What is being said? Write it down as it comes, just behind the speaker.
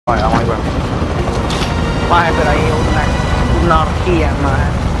Vale, vamos a ir bueno. Maje, pero hay una orgía, maje.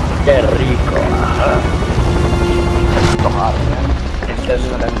 Qué rico, maje. Antojar,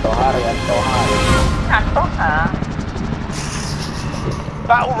 entendido de antojar y antojar. Antoja.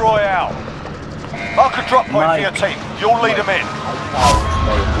 Battle Royale. Mark a drop point for your team. You'll lead them in.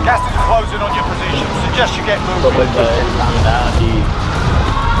 Gas is closing on your position. Suggest you get moving.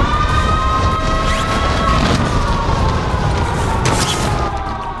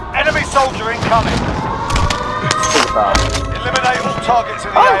 Enemy soldier incoming. Eliminate all targets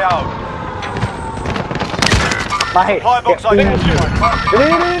in the AO. Maje, Supply box identified.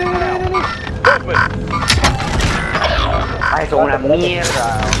 maje, son una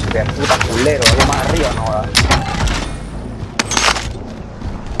mierda de puta culero. Algo más arriba, no jodas.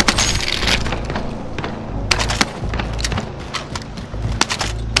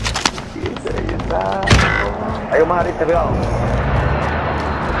 Hay un más arriba, cuidado.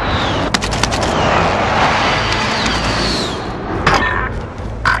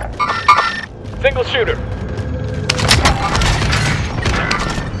 Single shooter.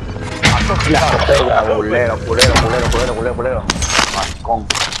 Culero, culero. Mascón.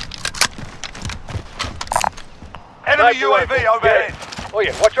 Enemy UAV overhead.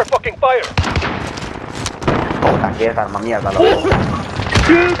 Oye, watch your fucking fire. Puta, que es arma mierda, loco.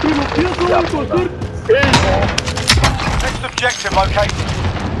 Next objective located.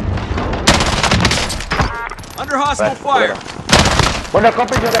 Under hostile fire. Bueno,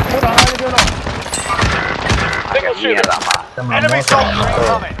 compi, yo de puta madre, yo no. Single shooter. Enemy soldier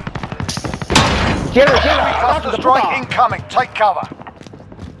incoming. Quiero, Cluster strike incoming. Take cover.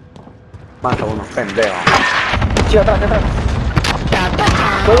 Mata unos pendejos. Sí, atrás.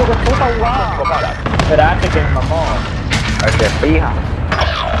 Todo con puta jugada. Espérate que me mamó. Ay, se fija.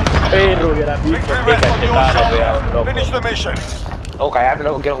 Perro, que era Victory pico, rest on your loco. shoulder. Finish the mission. Oh, cállate,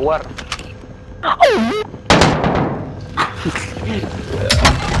 loco, quiero jugar.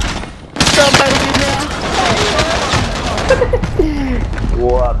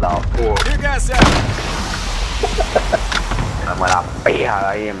 What the fuck. Here, guys, out. Dame la pija de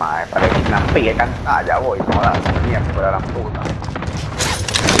ahí, madre. Parece una pija cantada. Ya voy, no da mierda, pero la puta.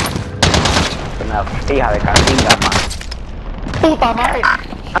 Una pija de cantinga, madre. ¡Puta madre!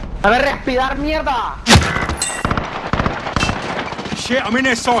 ¡A ver, respirar, mierda! Shit, I'm in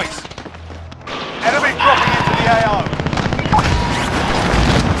their sights. Enemy dropping into the AO.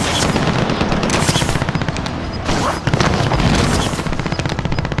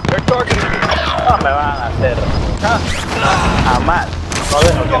 They're targeting you. No me van a hacer. Jamás. No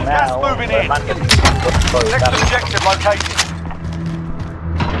dejo que me haga un marketing. Next objective located.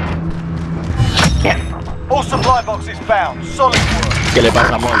 All supply boxes found. Solid work. ¿Qué le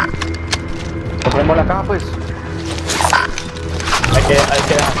pasa a Moy? Compremos la caja, pues. Hay que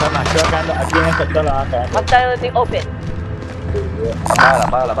dejar más. Creo que ando aquí en este sector la van a caer. Hostility open.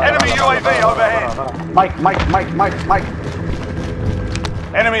 Apágala. Enemy UAV overhead. Mike.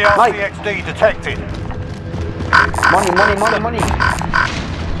 Enemy RCXD detected. Money.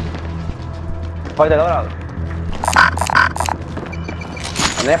 Joder, dorado.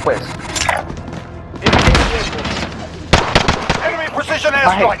 ¿Dónde es, pues? Enemy precision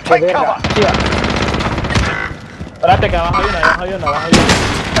airstrike. Take cover. Espérate que abajo hay una.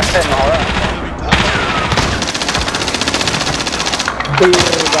 ¿Qué hacemos, joder?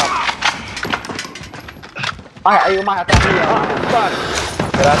 Hay un más atrás mío.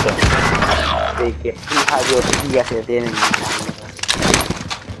 Gracias. De que hija de orgía se tienen.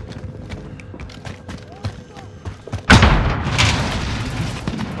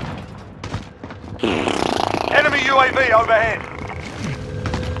 Enemy UAV overhead.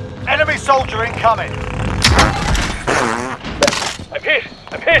 Enemy soldier incoming. I'm hit.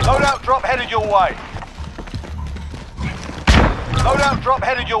 Loadout drop headed your way.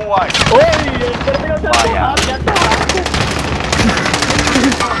 Vaya.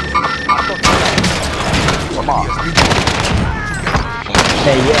 Vamos.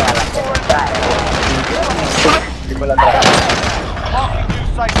 Me lleva la secretaria. Tipo la traga. Marking new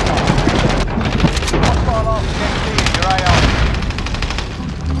safe zone. Hostile RCXD in your AO.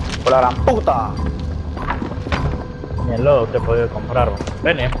 Por la gran puta. Ni el lodo te he podido comprar.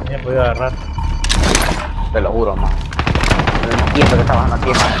 Ven, ni he podido agarrar. Te lo juro, man. No entiendo que está bajando aquí,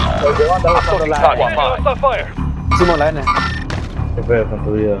 man. Pues yo andaba usando la Hostile fire. Hicimos la N. ¿Qué fue con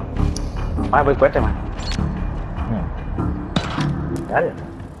tu vida? Ay, voy fuerte, man. Dale.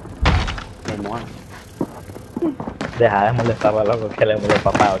 Me muero. Deja de molestarlo, loco, que le hemos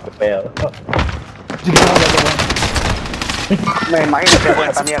papado, qué pedo. Me imagino que es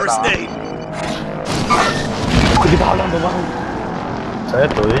buena esta Find some mierda. first ¿Qué aid. estás hablando, man? ¿Sabes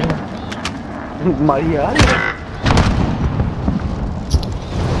tú, dime? María.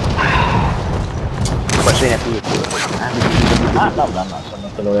 Pues tiene tu escudo. No, eso no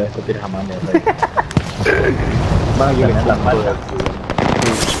te lo voy a discutir jamás, ni rey. Van a Tener la falta.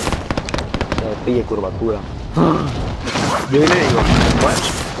 Pille curvatura. Yo le digo, bueno,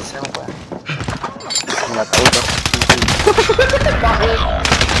 hacemos pues. En la ataúd.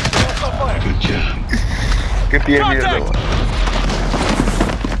 ¿Qué tiene mierda?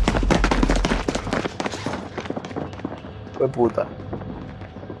 Fue puta.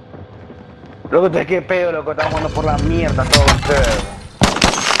 Loco, ustedes qué pedo, loco, estamos jugando por la mierda todos ustedes.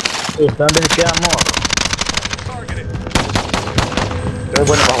 ¿Están de qué amor? Pero es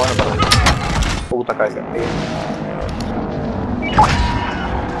bueno para jugar, perdón. Puta cabeza.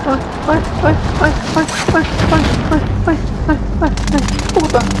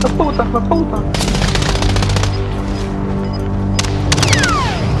 Puta.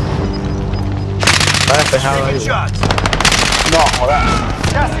 Está despejado ahí. No, joder.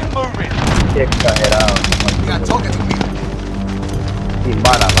 Gas is moving. Qué exagerado. Sin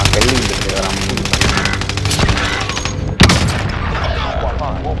balas, más que lindo, que gran puta.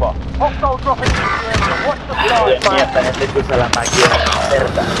 Hostile dropping into the area. Watch the Dios mío, esta gente que usa la máquina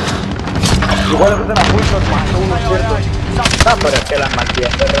cerda. Igual que se la puso más uno, ¿cierto? No, pero es que la máquina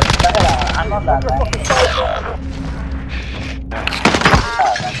cerda era anónala.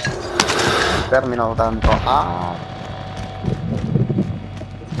 Terminó tanto. Ah.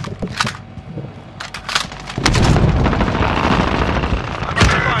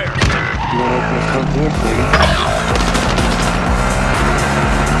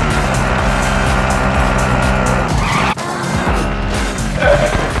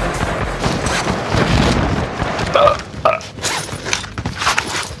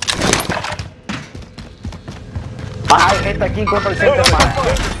 Hay gente aquí en contra del centro, man.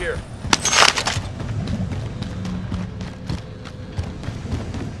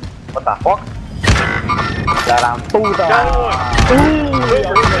 What the fuck? La gran puta.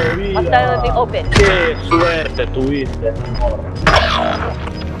 Hostile in the open. Qué suerte tuviste, amor.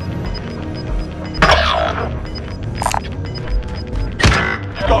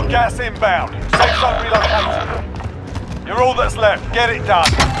 Got gas inbound. Safe zone relocated. You're all that's left. Get it done.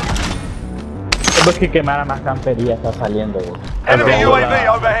 Es que quemara más campería está saliendo, güey. Enemy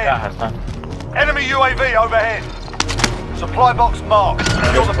UAV overhead. Cajas, ¿ah? Enemy UAV overhead. Supply box marked.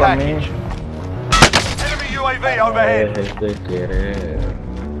 Secure the package. Enemy UAV overhead. Dejes de querer.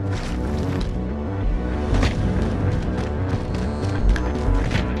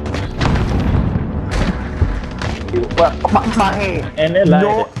 Maje. En el aire,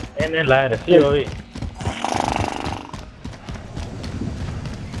 No. en el aire, sí, oí.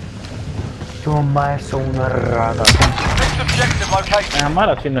 Toma eso, una rata. Next objective located. En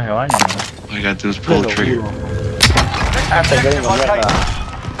Amara sí no se baña, ¿no? All you gotta do is pull the trigger. Next Ah, te objective quedo mierda. located.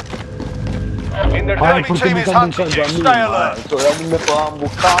 Ay, Enemy ¿por qué team me is están hunting buscando you. a mí? Stay alert. Todavía a mí me estaban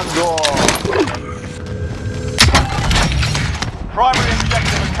buscando. Primary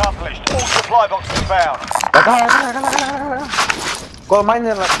objective accomplished. All supply boxes found. Acá. Con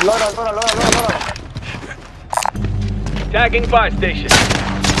miner, logra. Tagging buy station.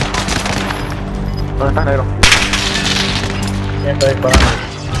 ¿Dónde estás, negro? ¿Quién está disparando?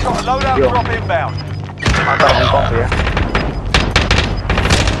 Got a loadout Yo. drop inbound. Mataron a un compi,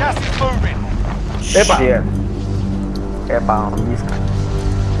 Gas is moving. Epa. Shit. Epa, misca.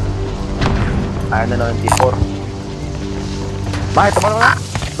 AN94. Maje, tómalo,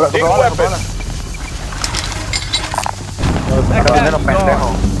 probala. Pero veneno, pendejo.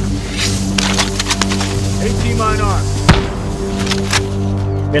 18 mine arm.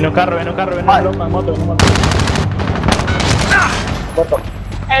 Viene un carro, viene Ay. un loco en moto,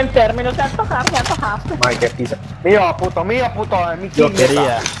 En términos de antojar, me antojaste. Maje, qué pizza. Mío, puto, mi Yo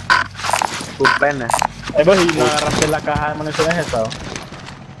quería. Tu pene. Vos y no agarraste la caja de municiones esa, ¿o?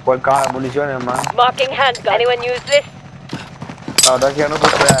 ¿Cuál caja de municiones, man? Marking handgun. Anyone use this? La verdad es que yo no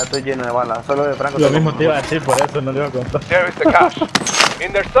estoy lleno de balas. Solo de franco. Lo mismo te iba a decir, por eso no le iba a contar. There is the cash.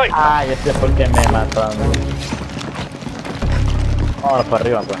 In their sight. Ah, ya sé por qué me matan. Vamos para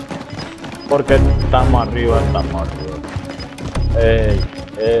arriba, pues. Porque estamos arriba.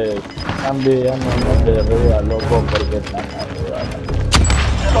 Cambiamos de arriba, loco, porque estamos arriba.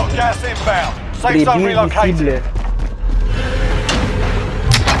 Got gas inbound. Safe zone relocated. Invisible.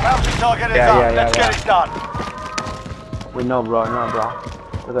 Bounty target is Yeah, up. yeah, Let's yeah. get it done. We know, bro.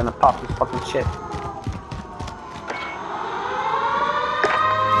 We're gonna pop this fucking shit.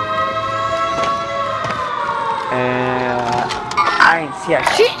 I ain't see a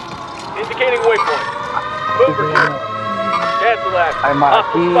shit. Indicating waypoint. Move or Cancel that. Hay mar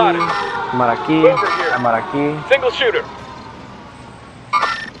aquí, Hostile spotted. mar aquí, hay mar aquí. Single shooter.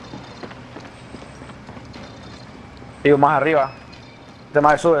 Digo, más arriba. Este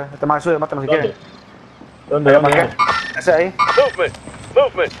más sube, mátalo si quieres. ¿Dónde? Ya marqué. Ese ahí. Movement.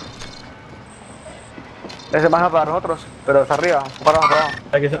 Movement. Ese más para nosotros, pero está arriba. Para abajo, para abajo.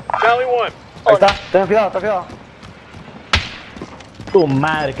 Aquí está. Charlie 1. Ahí está. Ten cuidado. Tu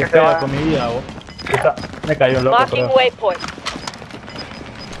madre, qué fea con mi vida, vos. Está. Me cayó un loco, Marking pero... waypoint.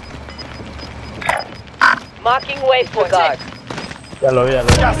 Marking waypoint. Ya lo vi.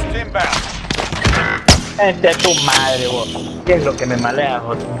 Gas is inbound. Este es tu madre, vos. ¿Qué es lo que me malea,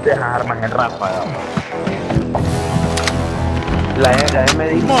 vos? Dejas armas en ráfaga, vos. La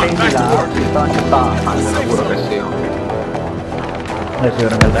MD6 y la estaban chutadas. Te lo juro que sí. Me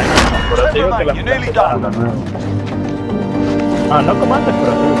subieron el daño. Pero te digo que la You nearly done. Ah, no como antes,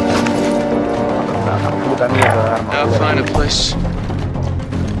 pero sí. Puta mierda de arma. I'll find a place.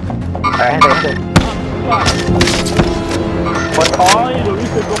 Hay gente. Ay, lo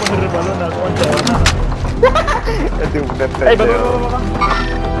viste cómo se resbaló en la concha de banana. Este es un Ey, pendejo. va.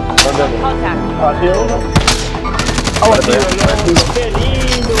 ¿Dónde? Contact. Así es uno. Abatido, loco. ¡Qué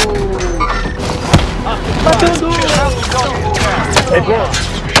lindo! ¡Es vos!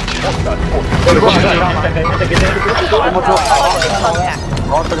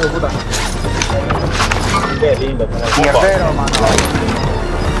 ¡Qué lindo! Mierdero, mano.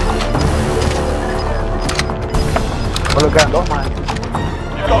 Solo quedan dos, man.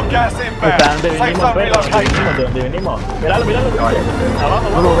 You've got gas inbound. ¿De dónde Safe venimos, zone perro? relocated. ¿De dónde venimos? Míralo. Abajo,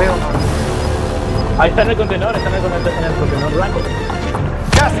 No lo veo, man. Ahí está en el contenedor, contenedor blanco.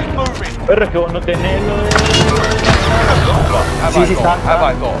 Gas is moving. Pero es que vos no tenés lo de... Sí, está.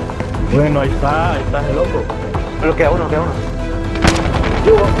 Bueno, ahí está el loco. Pero queda uno.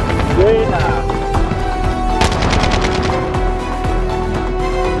 Buena.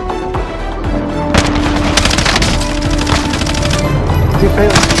 Sí,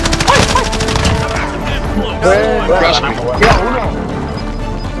 feo. Trust me.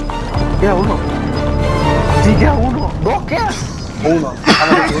 Queda uno. Sí, queda uno. Dos quedan. Uno.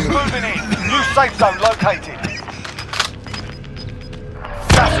 Gas is moving in. New safe zone located.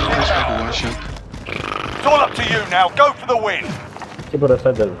 Gas is Just like a inbound. wash up. It's all up to you now. Go for the win. Sí, pero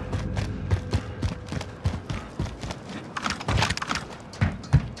está del...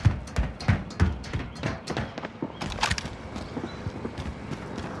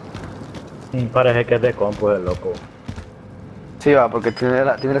 Parece que es de compu el loco. Sí, va, porque tiene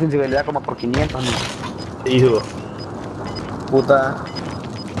la sensibilidad como por 500, ¿no? Hijo. Puta.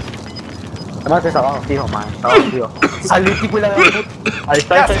 Además está abajo, fijo, man. Está abajo, fijo. Salí tipo y la de puta. Ahí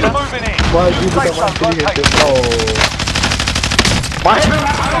está. Gas is moving in. Safe zone located.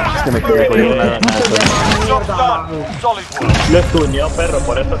 Se me quedé con el Job done. Solid work. Lo estuneó, perro,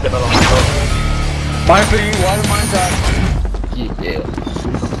 por eso que no lo mató. GG.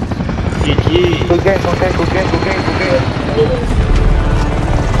 ¿Con qué?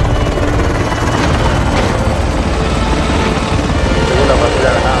 Segunda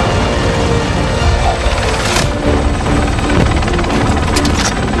partida ganada.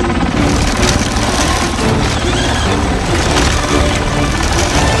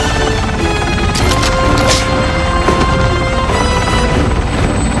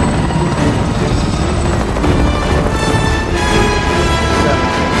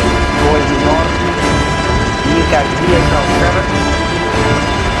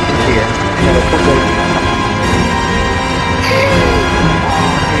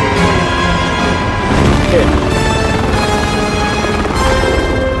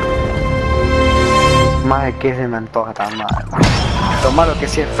 Más que se me antoja tan mal. Lo malo que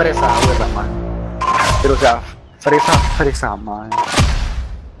sí es fresa, abuela, man. Pero o sea, fresa, man.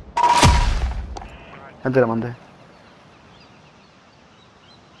 Ya te la mandé.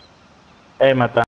 Mata.